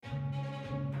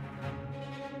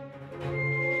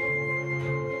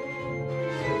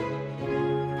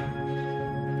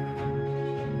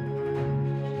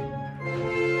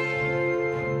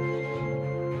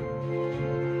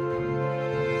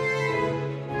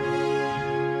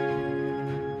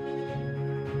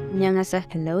Annyeonghaseyo.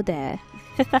 Hello there.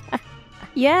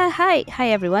 Yeah, hi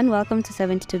everyone. Welcome to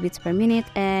 72 bits per minute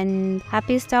and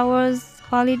happy Star Wars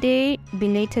holiday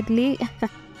belatedly.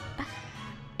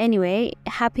 Anyway,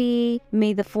 happy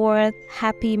May the 4th,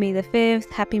 happy May the 5th,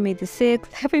 happy May the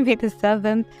 6th, happy May the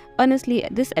 7th. Honestly,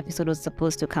 this episode was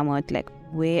supposed to come out like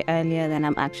way earlier than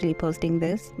I'm actually posting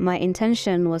this. My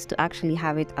intention was to actually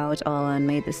have it out on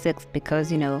May the 6th because,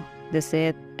 the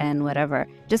Sith and whatever.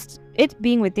 Just it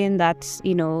being within that,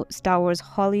 Star Wars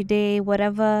holiday,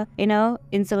 whatever,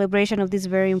 in celebration of these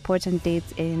very important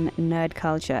dates in nerd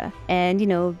culture. And,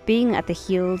 being at the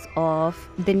heels of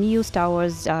the new Star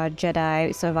Wars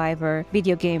Jedi Survivor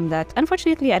video game that,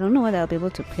 unfortunately, I don't know whether I'll be able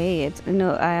to play it.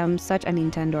 I am such a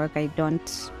Nintendo dork. I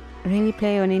don't really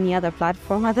play on any other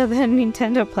platform other than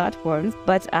Nintendo platforms,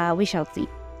 but we shall see.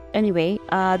 Anyway,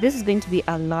 this is going to be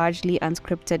a largely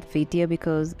unscripted video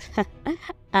because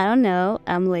I don't know,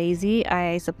 I'm lazy,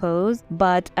 I suppose,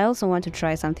 but I also want to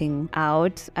try something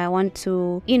out. I want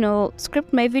to,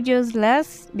 script my videos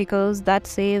less because that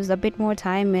saves a bit more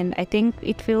time and I think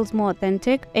it feels more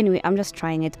authentic. Anyway, I'm just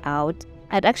trying it out.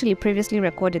 I'd actually previously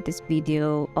recorded this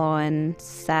video on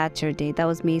Saturday, that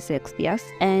was May 6th, yes?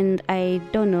 And I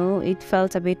don't know, it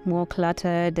felt a bit more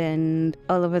cluttered and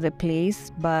all over the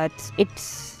place, but it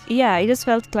just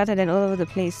felt cluttered and all over the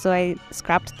place. So I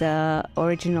scrapped the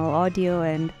original audio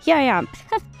and here I am.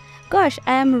 Gosh,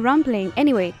 I am rambling.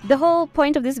 Anyway, the whole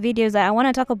point of this video is that I want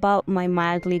to talk about my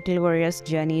mildly glorious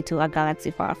journey to a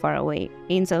galaxy far, far away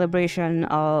in celebration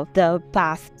of the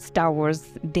past Star Wars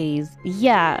days.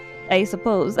 Yeah, I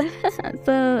suppose.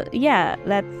 So yeah,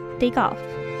 let's take off.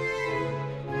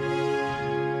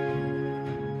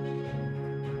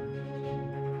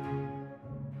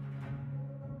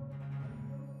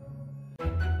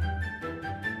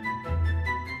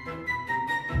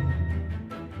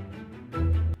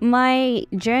 My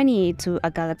journey to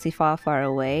a galaxy far, far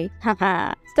away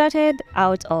started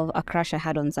out of a crush I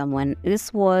had on someone.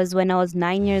 This was when I was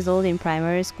 9 years old in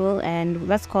primary school, and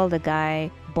let's call the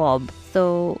guy Bob.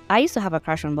 So I used to have a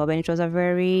crush on Bob, and it was a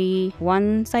very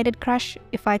one-sided crush,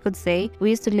 if I could say.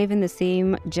 We used to live in the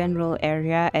same general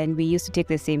area and we used to take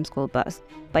the same school bus,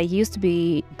 but he used to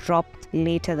be dropped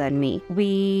later than me.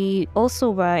 We also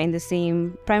were in the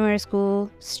same primary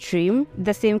school stream,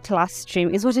 the same class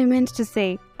stream is what I meant to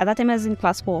say. At that time I was in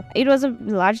class 4. It was a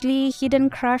largely hidden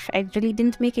crush. I really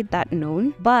didn't make it that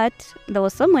known, but there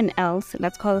was someone else,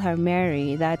 let's call her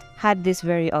Mary, that had this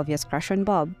very obvious crush on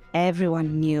Bob.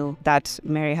 Everyone knew that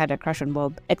Mary had a crush on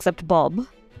Bob, except Bob.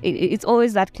 It's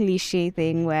always that cliche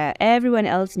thing where everyone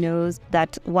else knows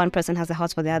that one person has the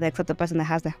hots for the other except the person that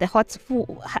has the hots for...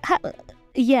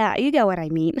 Yeah, you get what I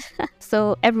mean.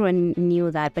 So everyone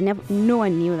knew that, but no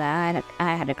one knew that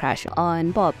I had a crush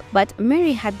on Bob. But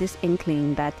Mary had this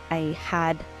inkling that I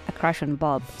had a crush on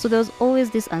Bob. So there was always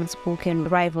this unspoken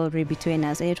rivalry between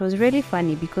us, and it was really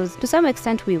funny because to some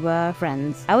extent we were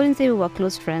friends. I wouldn't say we were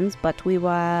close friends, but we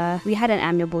had an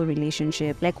amiable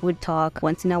relationship. Like, we'd talk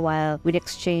once in a while, we'd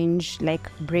exchange like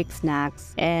break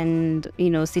snacks and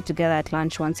sit together at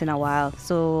lunch once in a while.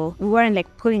 So we weren't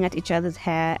like pulling at each other's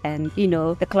hair and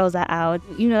the clothes are out,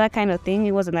 that kind of thing.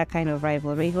 It wasn't that kind of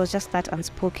rivalry. It was just that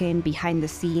unspoken behind the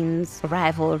scenes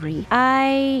rivalry.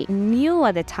 I knew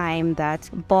at the time that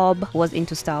Bob was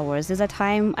into Star Wars. There's a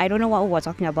time, I don't know what we were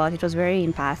talking about, it was very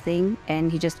in passing,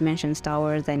 and he just mentioned Star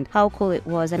Wars and how cool it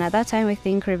was. And at that time, I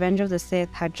think Revenge of the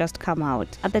Sith had just come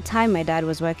out. At the time, my dad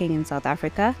was working in South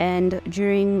Africa, and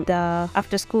during the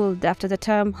after the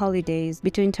term holidays,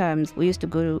 between terms, we used to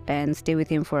go and stay with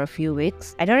him for a few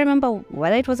weeks. I don't remember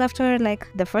whether it was after like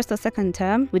the first or second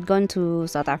term. We'd gone to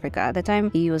South Africa. At the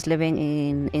time, he was living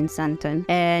in Sandton,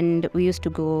 and we used to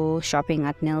go shopping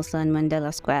at Nelson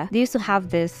Mandela Square. They used to have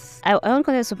this, I won't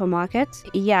call it a supermarket,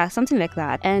 yeah, something like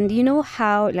that. And you know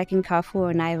how like in Carrefour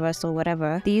or Naivas or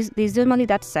whatever, there's normally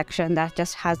that section that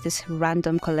just has this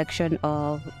random collection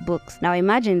of books. Now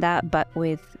imagine that but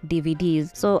with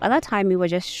DVDs. So at that time we were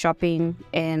just shopping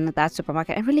in that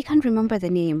supermarket. I really can't remember the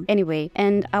name. Anyway,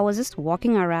 and I was just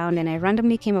walking around and I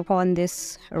randomly came upon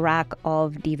this rack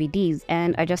of DVDs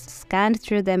and I just scanned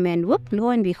through them and whoop, lo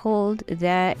and behold,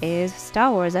 there is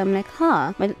Star Wars. I'm like,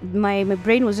 my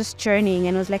brain was just churning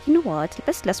and I was like, you know what,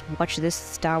 let's watch this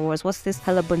Star Wars. What's this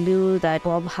hullabaloo that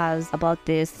Bob has about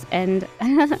this? And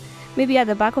maybe at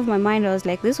the back of my mind, I was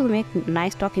like, this will make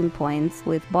nice talking points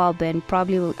with Bob and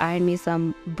probably will earn me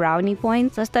some brownie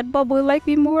points such that Bob will like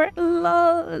me more.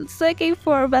 Lol, searching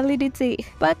for validity.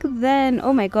 Back then,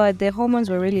 oh my god, the hormones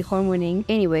were really hormoning.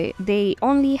 Anyway, they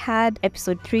only had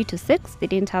episode 3 to 6. They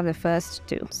didn't have the first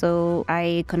two. So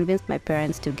I convinced my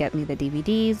parents to get me the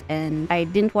DVDs, and I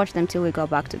didn't watch them till we got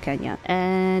back to Kenya.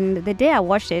 And the day I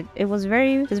watched it, it was a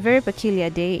very peculiar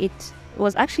day. It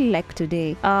was actually like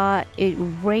today. It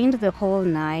rained the whole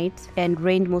night and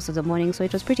rained most of the morning, so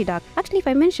it was pretty dark. Actually, if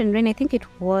I mentioned rain, I think it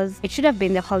should have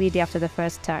been the holiday after the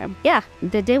first term. Yeah,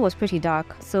 the day was pretty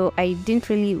dark, so I didn't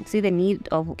really see the need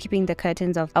of keeping the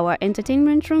curtains of our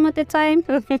entertainment room at the time.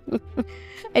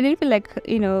 I didn't feel like,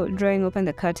 drawing open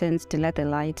the curtains to let the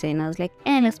light in. I was like,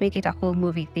 let's make it a whole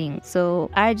movie thing.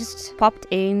 So I just popped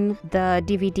in the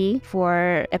DVD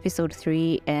for episode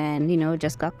 3 and,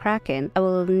 just got cracking. I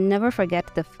will never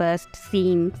forget the first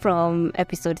scene from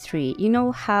episode 3. You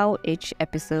know how each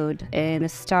episode in the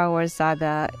Star Wars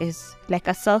saga is like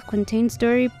a self-contained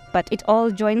story, but it all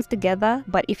joins together.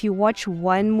 But if you watch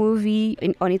one movie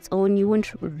on its own, you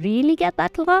won't really get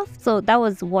that love. So that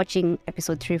was watching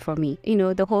episode 3 for me.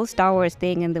 The whole Star Wars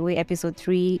thing and the way episode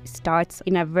 3 starts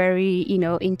in a very,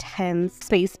 intense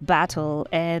space battle,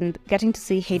 and getting to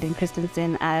see Hayden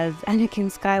Christensen as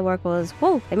Anakin Skywalker was,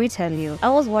 whoa, let me tell you, I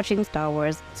was watching Star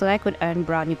Wars so I could earn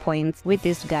brownie points with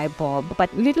this guy Bob.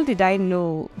 But little did I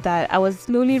know that I was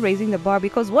slowly raising the bar,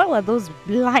 because what were those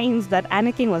lines that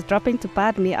Anakin was dropping to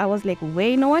Padme? I was like,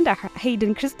 wait, no wonder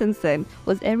Hayden Christensen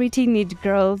was every teenage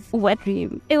girl's wet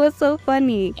dream. It was so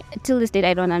funny. Till this day,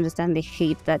 I don't understand the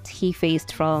hate that he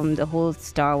faced from the whole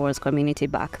Star Wars community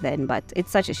back then, but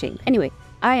it's such a shame. Anyway,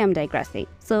 I am digressing.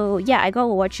 So yeah, I got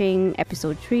watching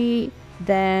episode 3.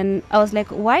 Then I was like,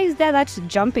 why is there that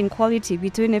jump in quality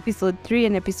between episode 3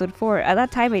 and episode 4? At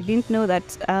that time, I didn't know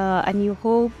that A New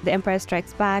Hope, The Empire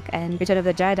Strikes Back, and Return of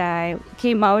the Jedi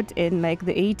came out in like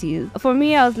the 80s. For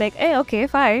me, I was like, hey, okay,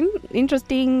 fine.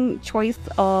 Interesting choice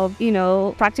of,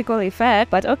 practical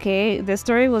effect. But okay, the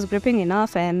story was gripping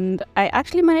enough, and I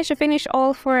actually managed to finish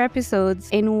all 4 episodes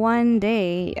in one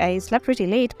day. I slept pretty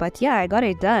late, but yeah, I got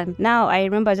it done. Now, I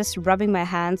remember just rubbing my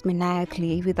hands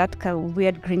maniacally with that kind of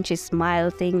weird Grinchy smile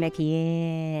thing, like,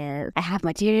 yeah, I have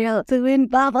material to win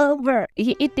Bob over.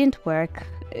 It didn't work.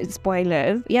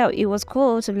 Spoilers. Yeah, it was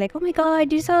cool to be like, oh my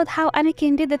god, you saw how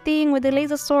Anakin did the thing with the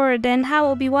laser sword, and how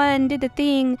Obi-Wan did the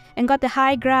thing and got the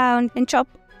high ground and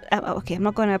chopped. Okay, I'm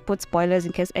not gonna put spoilers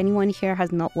in case anyone here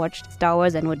has not watched Star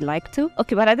Wars and would like to.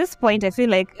 Okay, but at this point, I feel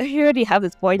like you already have the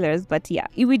spoilers. But yeah,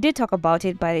 we did talk about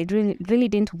it, but it really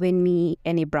didn't win me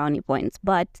any brownie points.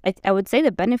 But I would say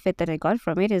the benefit that I got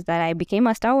from it is that I became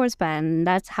a Star Wars fan.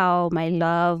 That's how my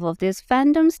love of this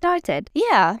fandom started.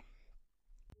 Yeah.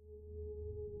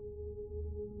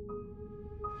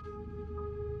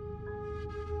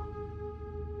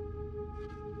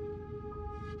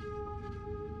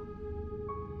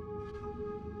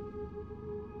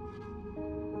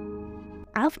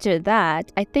 After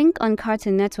that, I think on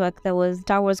Cartoon Network there was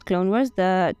Star Wars Clone Wars,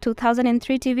 the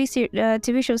 2003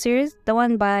 TV show series, the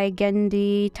one by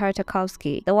Genndy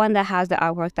Tartakovsky, the one that has the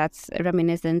artwork that's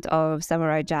reminiscent of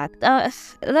Samurai Jack. At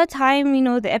that time,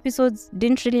 the episodes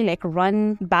didn't really like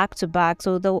run back to back,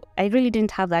 so I really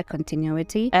didn't have that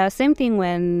continuity. Same thing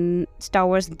when Star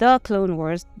Wars The Clone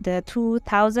Wars, the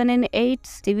 2008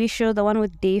 TV show, the one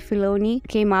with Dave Filoni,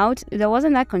 came out. There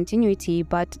wasn't that continuity,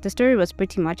 but the story was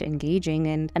pretty much engaging.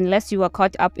 And unless you were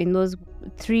caught up in those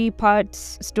 3-part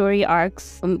story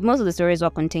arcs, most of the stories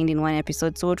were contained in one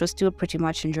episode, so it was still pretty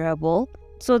much enjoyable.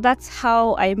 So that's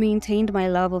how I maintained my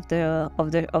love of the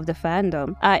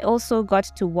fandom. I also got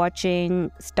to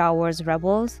watching Star Wars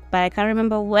Rebels, but I can't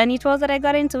remember when it was that I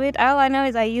got into it. All I know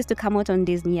is I used to come out on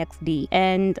Disney XD,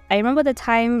 and I remember the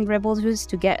time Rebels used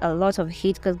to get a lot of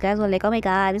hate because guys were like, "Oh my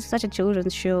god, this is such a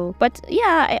children's show." But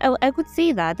yeah, I could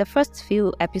see that the first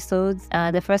few episodes,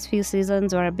 the first few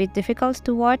seasons were a bit difficult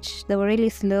to watch. They were really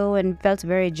slow and felt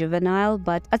very juvenile.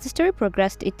 But as the story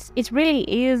progressed, it really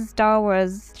is Star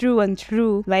Wars through and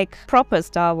through. Like proper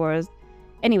Star Wars.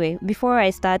 Anyway, before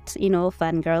I start,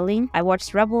 fangirling, I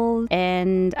watched Rebels,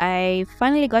 and I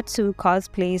finally got to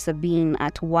cosplay Sabine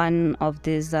at one of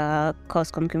these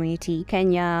coscom community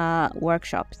Kenya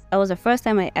workshops. That was the first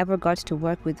time I ever got to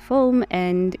work with foam,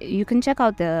 and you can check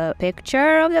out the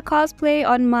picture of the cosplay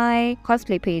on my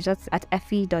cosplay page. That's at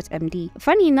fe.md.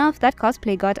 Funny enough, that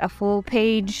cosplay got a full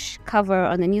page cover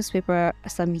on the newspaper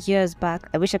some years back.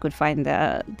 I wish I could find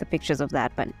the pictures of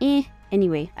that, but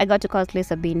Anyway, I got to cosplay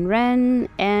Sabine Wren,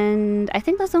 and I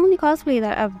think that's the only cosplay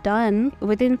that I've done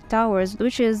within Star Wars,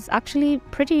 which is actually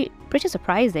pretty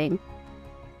surprising.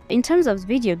 in terms of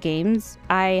video games,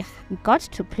 I got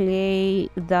to play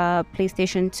the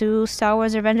PlayStation 2 Star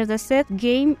Wars Revenge of the Sith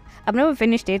game. I've never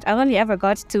finished it. I only ever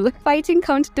got to fighting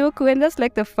Count Dooku, and that's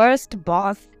like the first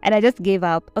boss. And I just gave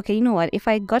up. Okay, you know what? If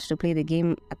I got to play the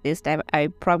game at this time,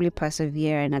 I'd probably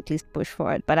persevere and at least push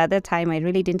for it. But at that time, I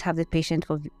really didn't have the patience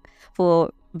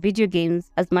for video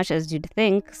games as much as you'd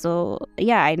think. So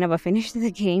yeah, I never finished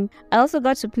the game. I also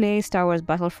got to play Star Wars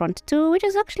Battlefront 2, which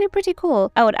is actually pretty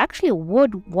cool. I would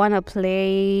want to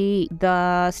play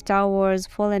the Star Wars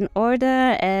Fallen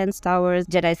Order and Star Wars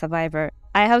Jedi Survivor.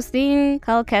 I have seen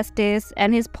Cal Kestis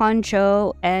and his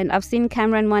poncho, and I've seen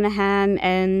Cameron Monaghan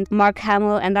and Mark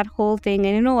Hamill and that whole thing,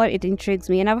 and you know what, it intrigues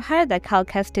me. And I've heard that Cal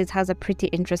Kestis has a pretty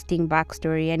interesting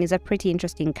backstory and is a pretty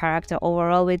interesting character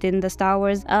overall within the Star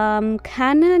Wars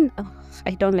canon.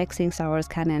 I don't like saying Star Wars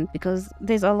canon because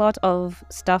there's a lot of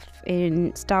stuff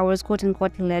in Star Wars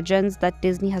quote-unquote legends that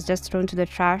Disney has just thrown to the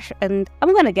trash, and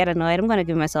I'm gonna get annoyed. I'm gonna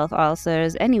give myself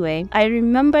ulcers. Anyway, I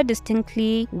remember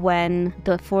distinctly when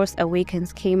The Force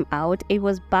Awakens came out. It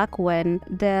was back when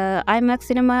the IMAX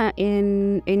cinema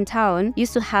in town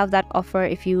used to have that offer.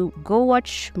 If you go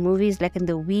watch movies like in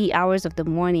the wee hours of the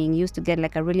morning, you used to get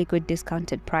like a really good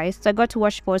discounted price. So I got to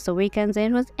watch Force Awakens,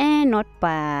 and it was not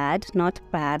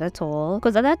bad at all.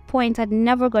 Because at that point, I'd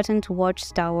never gotten to watch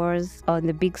Star Wars on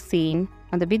the big screen.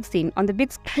 On the big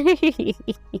screen.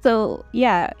 So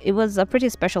yeah, it was a pretty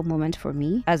special moment for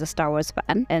me as a Star Wars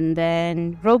fan. And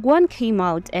then Rogue One came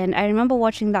out, and I remember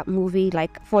watching that movie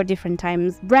like 4 different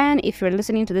times. Bran, if you're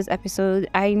listening to this episode,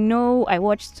 I know I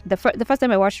watched the first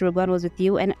time I watched Rogue One was with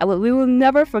you, and I will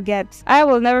never forget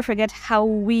how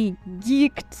we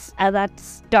geeked at that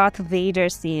Darth Vader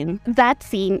scene. That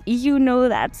scene, you know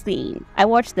that scene. I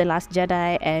watched The Last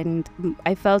Jedi and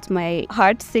I felt my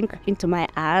heart sink into my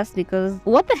ass because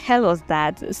what the hell was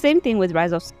that? Same thing with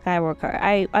Rise of Skywalker.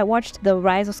 I watched The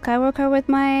Rise of Skywalker with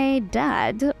my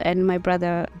dad and my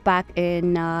brother back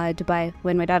in Dubai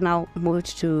when my dad now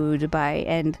moved to Dubai,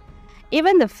 and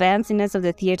even the fanciness of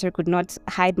the theater could not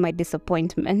hide my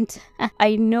disappointment.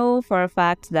 I know for a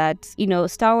fact that, you know,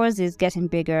 Star Wars is getting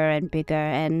bigger and bigger,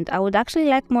 and I would actually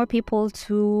like more people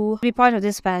to be part of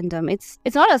this fandom. It's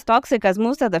not as toxic as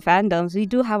most of the fandoms. We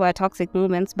do have our toxic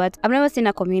moments, but I've never seen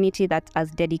a community that's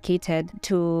as dedicated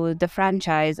to the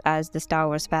franchise as the Star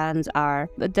Wars fans are.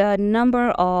 The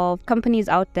number of companies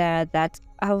out there that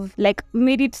have like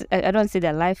made it, I don't say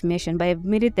their life mission, but have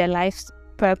made it their life's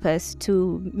purpose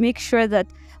to make sure that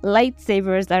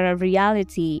lightsabers are a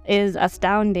reality is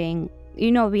astounding.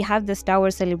 You know, we have the Star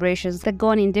Wars celebrations that go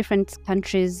on in different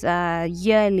countries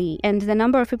yearly, and the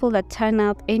number of people that turn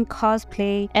up in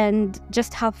cosplay and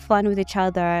just have fun with each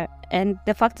other, and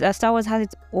the fact that Star Wars has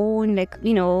its own, like,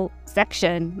 you know,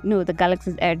 section, you know, the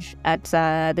Galaxy's Edge at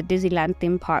the Disneyland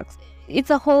theme parks. It's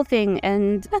a whole thing,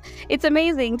 and it's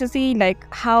amazing to see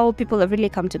like how people have really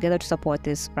come together to support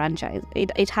this franchise.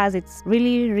 It has its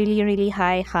really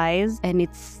high highs and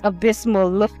its abysmal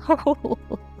lows.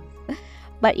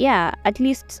 But yeah, at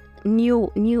least new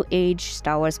age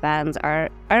Star Wars fans are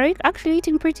actually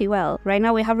eating pretty well. Right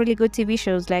now we have really good TV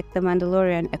shows like The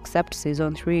Mandalorian, except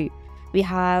season 3. We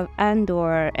have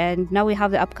Andor, and now we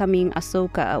have the upcoming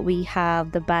Ahsoka. We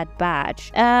have the Bad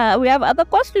Batch. We have other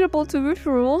questionable TV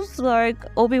shows like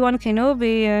Obi-Wan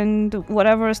Kenobi and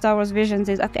whatever Star Wars Visions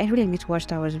is. Okay, I really need to watch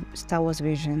Star Wars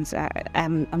Visions.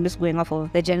 I'm just going off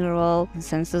of the general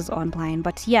consensus online.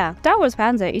 But yeah, Star Wars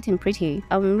fans are eating pretty.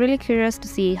 I'm really curious to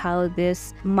see how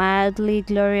this mildly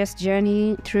glorious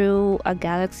journey through a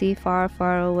galaxy far,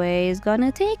 far away is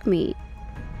gonna take me.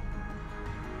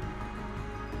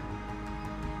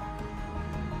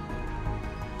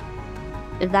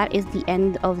 That is the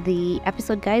end of the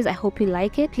episode, guys. I hope you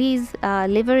like it. Please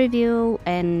leave a review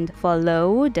and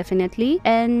follow, definitely.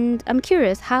 And I'm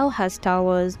curious, how has Star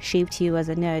Wars shaped you as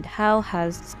a nerd? How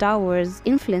has Star Wars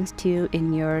influenced you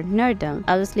in your nerddom?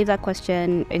 I'll just leave that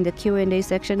question in the Q&A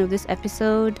section of this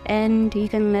episode, and you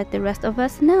can let the rest of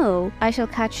us know. I shall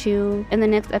catch you in the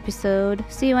next episode.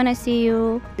 See you when I see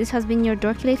you. This has been your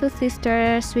dorky little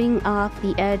sister, swinging off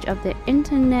the edge of the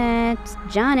internet,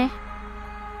 Johnny.